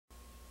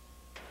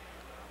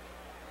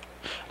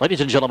Ladies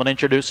and gentlemen,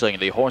 introducing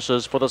the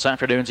horses for this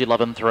afternoon's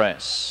 11th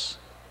race.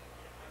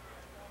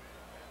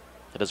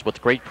 It is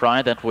with great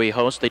pride that we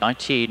host the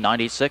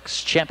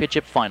 1996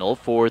 championship final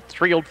for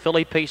 3-year-old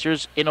filly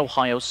pacers in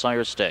Ohio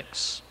Sire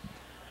Stakes.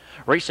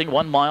 Racing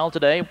 1 mile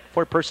today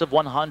for a purse of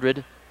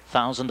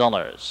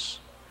 $100,000.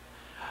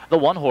 The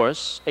one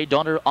horse, a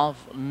daughter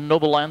of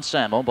Noble Land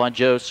Samo by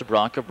Joe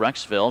Subrock of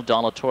Brecksville,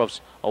 Dallas,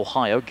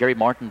 Ohio, Gary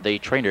Martin, the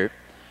trainer.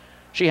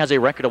 She has a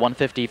record of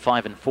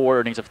 155-4,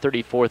 earnings of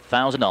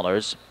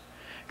 $34,000.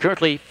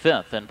 Currently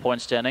 5th in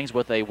point standings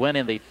with a win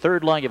in the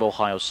 3rd leg of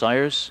Ohio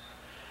Sires.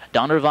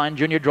 Don Irvine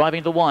Jr.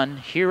 driving the 1,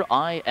 Here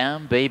I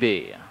Am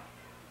Baby.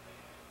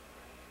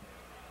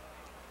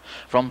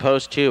 From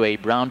post 2, a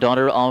brown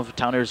daughter of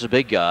Towner's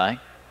Big Guy.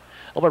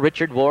 Over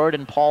Richard Ward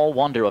and Paul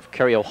Wander of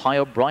Cary,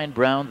 Ohio, Brian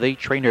Brown, the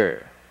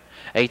trainer.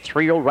 A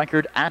 3-year-old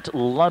record at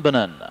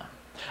Lebanon.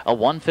 A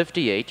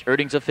 158,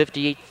 earnings of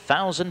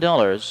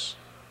 $58,000.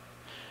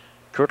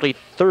 Currently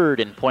 3rd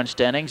in point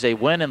standings, a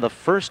win in the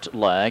 1st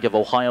leg of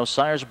Ohio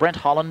Sires. Brent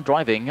Holland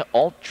driving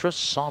Ultra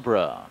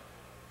Sabra.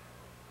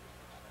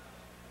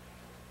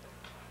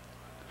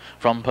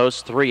 From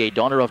post 3, a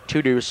daughter of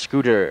Tudor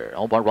Scooter,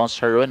 owned by Ross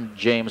Herr and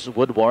James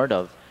Woodward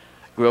of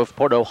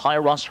Groveport,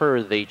 Ohio. Ross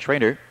Herr, the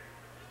trainer.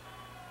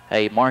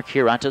 A mark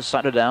here at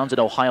Scioto Downs in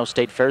Ohio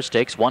State Fair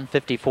Stakes,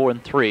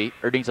 154-3,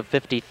 earnings of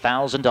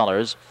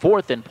 $50,000.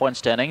 4th in point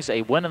standings,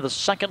 a win in the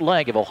 2nd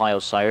leg of Ohio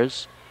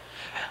Sires.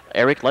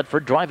 Eric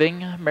Ledford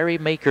driving Mary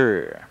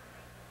Maker.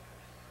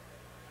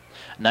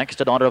 Next,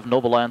 a daughter of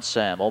Noble Land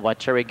Sam, owned by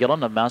Terry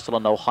Gillen of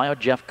Massillon, Ohio.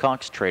 Jeff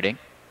Cox trading.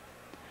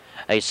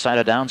 A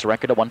Scioto Downs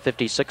record of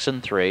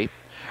 156-3,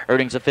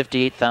 earnings of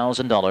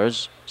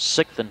 $58,000.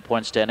 6th in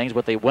point standings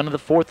with a win in the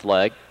 4th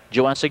leg.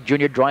 Joe Essig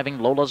Jr. driving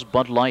Lola's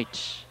Bud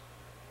Light.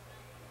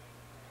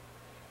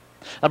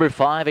 Number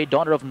 5, a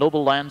daughter of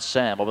Noble Land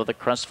Sam over the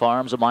Crest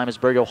Farms of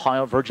Miamisburg,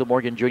 Ohio. Virgil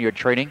Morgan Jr.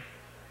 training.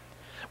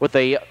 With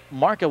a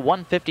mark of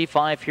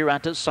 155 here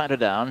at Scioto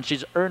Downs,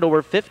 she's earned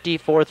over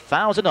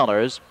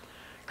 $54,000.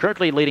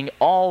 Currently leading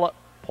all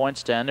point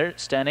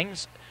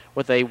standings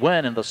with a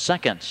win in the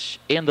 2nd,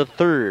 in the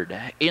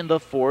 3rd, in the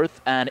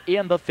 4th, and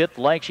in the 5th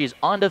leg. She's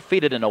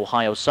undefeated in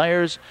Ohio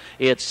Sires.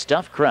 It's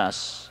Steph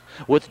Kress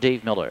with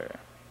Dave Miller.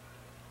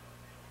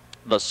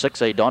 The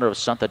 6, a daughter of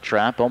Santa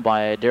Trap, owned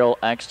by Daryl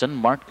Axton,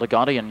 Mark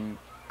Ligotti, and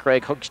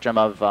Craig Hookstrom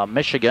of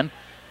Michigan.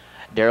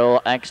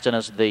 Daryl Axton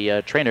is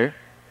the trainer.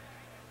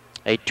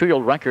 A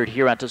 2-year-old record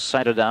here at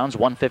Scioto Downs,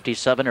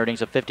 157,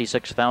 earnings of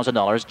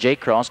 $56,000. Jay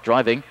Cross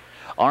driving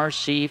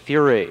RC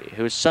Fury,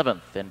 who's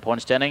 7th in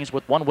point standings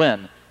with 1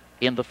 win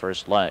in the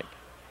 1st leg.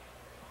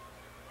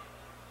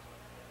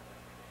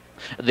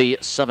 The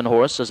 7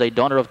 horse is a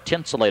daughter of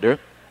Tinselator,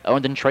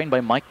 owned and trained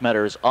by Mike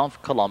Metters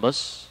of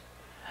Columbus.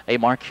 A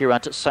mark here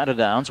at Scioto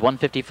Downs,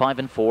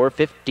 155-4,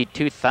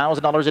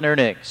 $52,000 in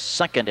earnings.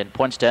 2nd in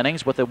point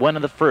standings with a win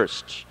in the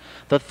 1st,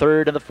 the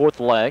 3rd, and the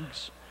 4th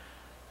legs.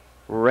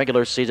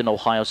 Regular season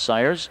Ohio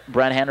Sires.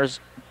 Brad Handers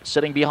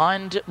sitting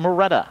behind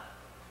Moretta.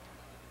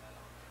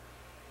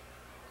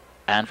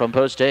 And from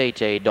post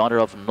 8, a daughter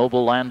of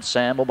Noble Land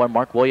Sam, by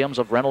Mark Williams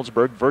of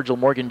Reynoldsburg. Virgil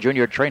Morgan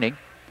Jr. training.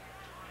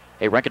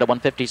 A record of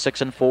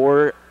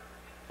 156-4,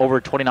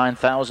 over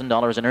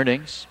 $29,000 in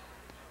earnings.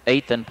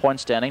 8th in point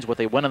standings with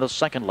a win in the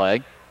 2nd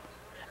leg.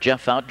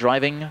 Jeff Out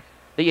driving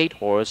the 8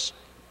 horse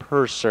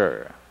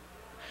Purser.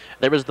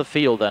 There is the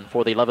field then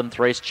for the 11th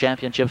race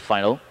championship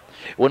final.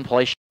 Win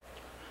place.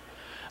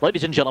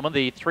 Ladies and gentlemen,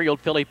 the 3-year-old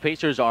filly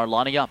pacers are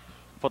lining up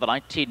for the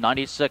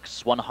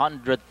 1996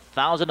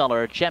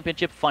 $100,000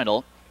 championship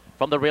final.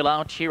 From the reel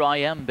out, Here I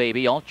Am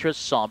Baby, Ultra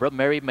Sabra,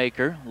 Mary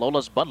Maker,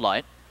 Lola's Bud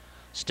Light,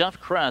 Steph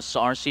Kress,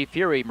 RC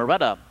Fury,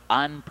 Moretta,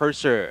 and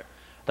Purser.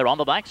 They're on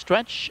the back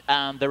stretch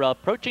and they're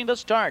approaching the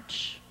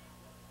start.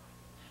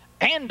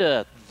 And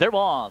they're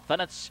off,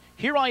 and it's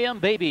Here I Am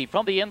Baby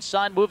from the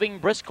inside, moving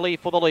briskly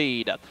for the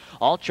lead.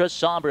 Ultra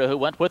Sabra, who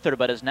went with her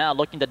but is now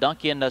looking to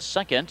duck in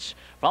 2nd.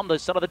 From the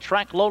center of the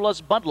track, Lola's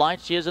Bud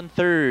Light, she is in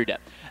 3rd.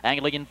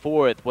 Angling in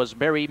 4th was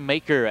Mary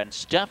Maker, and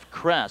Steph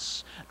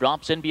Kress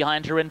drops in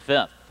behind her in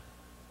 5th.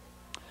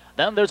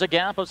 Then there's a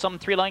gap of some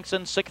 3 lengths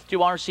in 6th to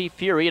RC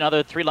Fury,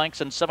 another 3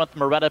 lengths in 7th,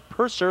 Moretta.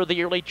 Purser,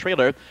 the early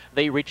trailer.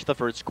 They reach the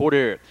 1st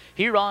quarter.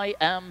 Here I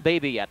Am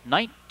Baby at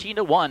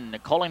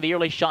 19-1, calling the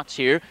early shots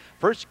here.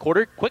 1st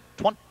quarter, quick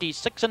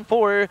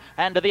 26-4,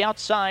 and to the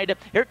outside,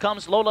 here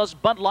comes Lola's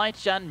Bud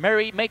Light, and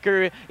Mary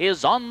Maker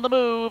is on the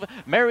move.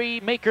 Mary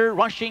Maker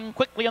rushing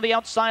quickly on the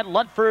outside.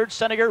 Ledford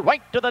sending her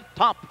right to the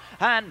top,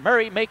 and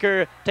Mary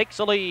Maker takes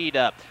the lead.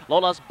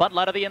 Lola's Bud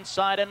Light to the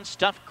inside, and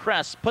Steph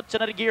Kress puts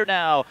it into gear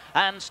now,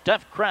 and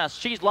Steph Kress,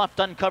 she's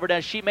left uncovered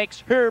as she makes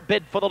her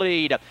bid for the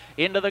lead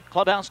into the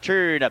clubhouse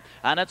turn,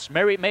 and it's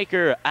Mary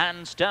Maker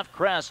and Steph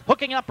Kress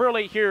hooking up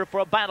early here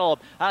for a battle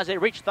as they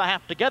reach the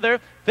half together.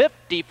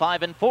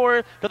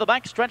 55-4 to the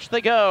back stretch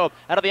they go.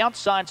 Out of the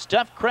outside,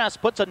 Steph Kress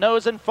puts a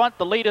nose in front.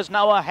 The lead is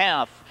now a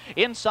half.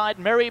 Inside,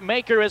 Mary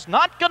Maker is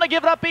not going to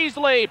give it up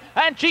easily,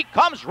 and she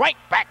comes right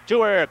back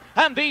to her.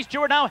 And these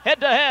two are now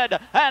head-to-head,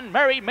 and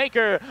Mary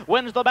Maker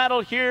wins the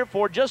battle here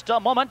for just a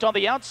moment on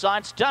the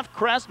outside. Steph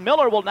Crest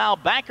Miller will now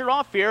back her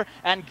off here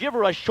and give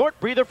her a short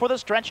breather for the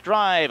stretch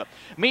drive.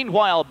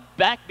 Meanwhile,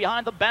 back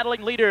behind the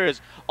battling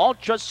leaders,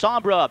 Ultra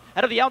Sabra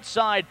out of the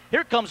outside.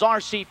 Here comes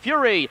RC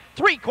Fury.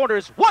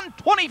 3/4,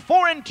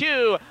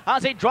 124-2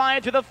 as they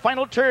drive through the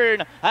final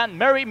turn, and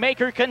Mary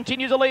Maker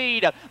continues to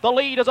lead. The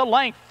lead is a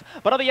length,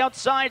 but on the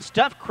outside,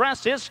 Steph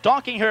Crest is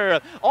stalking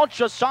her.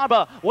 Ultra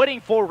Sabra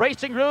waiting for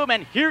racing room,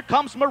 and here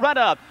comes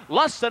Moretta.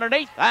 Less than an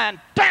eighth, and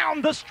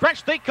down the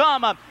stretch they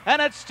come,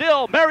 and it's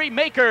still Mary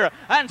Maker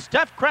and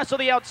Steph Crest on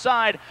the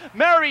outside.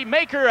 Mary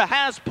Maker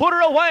has put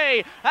her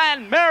away,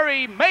 and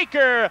Mary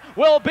Maker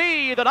will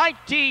be the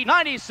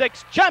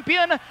 1996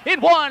 champion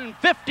in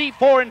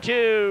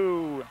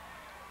 154-2.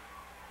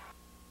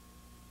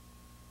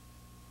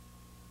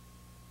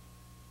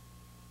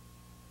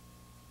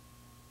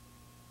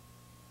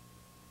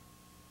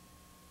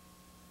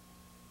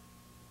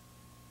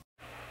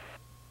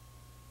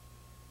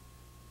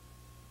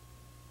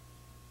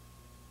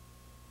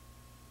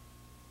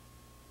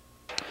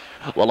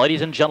 Well,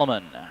 ladies and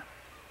gentlemen,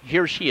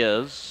 here she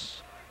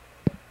is,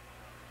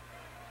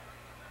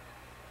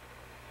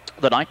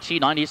 the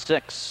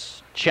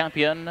 1996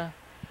 champion,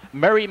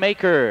 Mary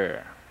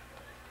Maker,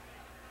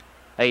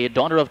 a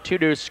daughter of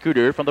Tudor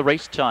Scooter from the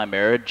race time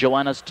mare,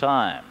 Joanna's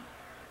Time,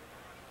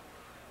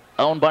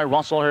 owned by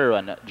Russell Herr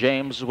and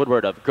James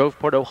Woodward of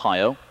Groveport,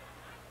 Ohio.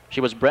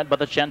 She was bred by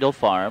the Chandel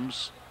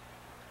Farms,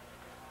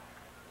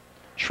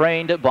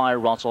 trained by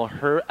Russell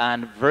Herr,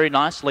 and very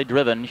nicely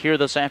driven here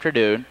this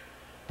afternoon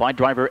by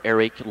driver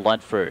Eric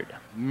Ledford.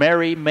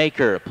 Mary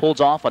Maker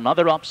pulls off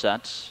another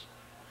upset,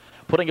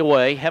 putting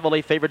away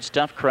heavily favored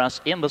Steph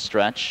Crest in the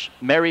stretch.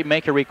 Mary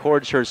Maker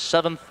records her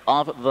 7th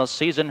of the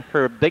season,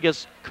 her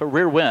biggest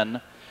career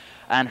win,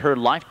 and her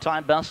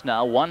lifetime best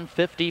now,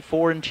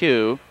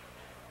 154-2.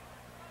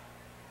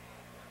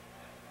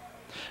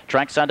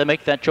 Trackside to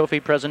make that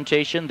trophy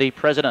presentation, the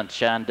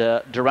president and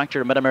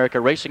director of Mid-America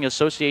Racing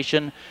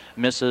Association,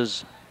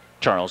 Mrs.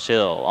 Charles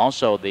Hill.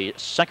 Also the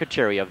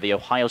secretary of the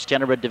Ohio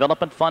Standardbred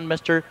Development Fund,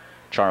 Mr.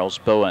 Charles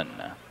Bowen.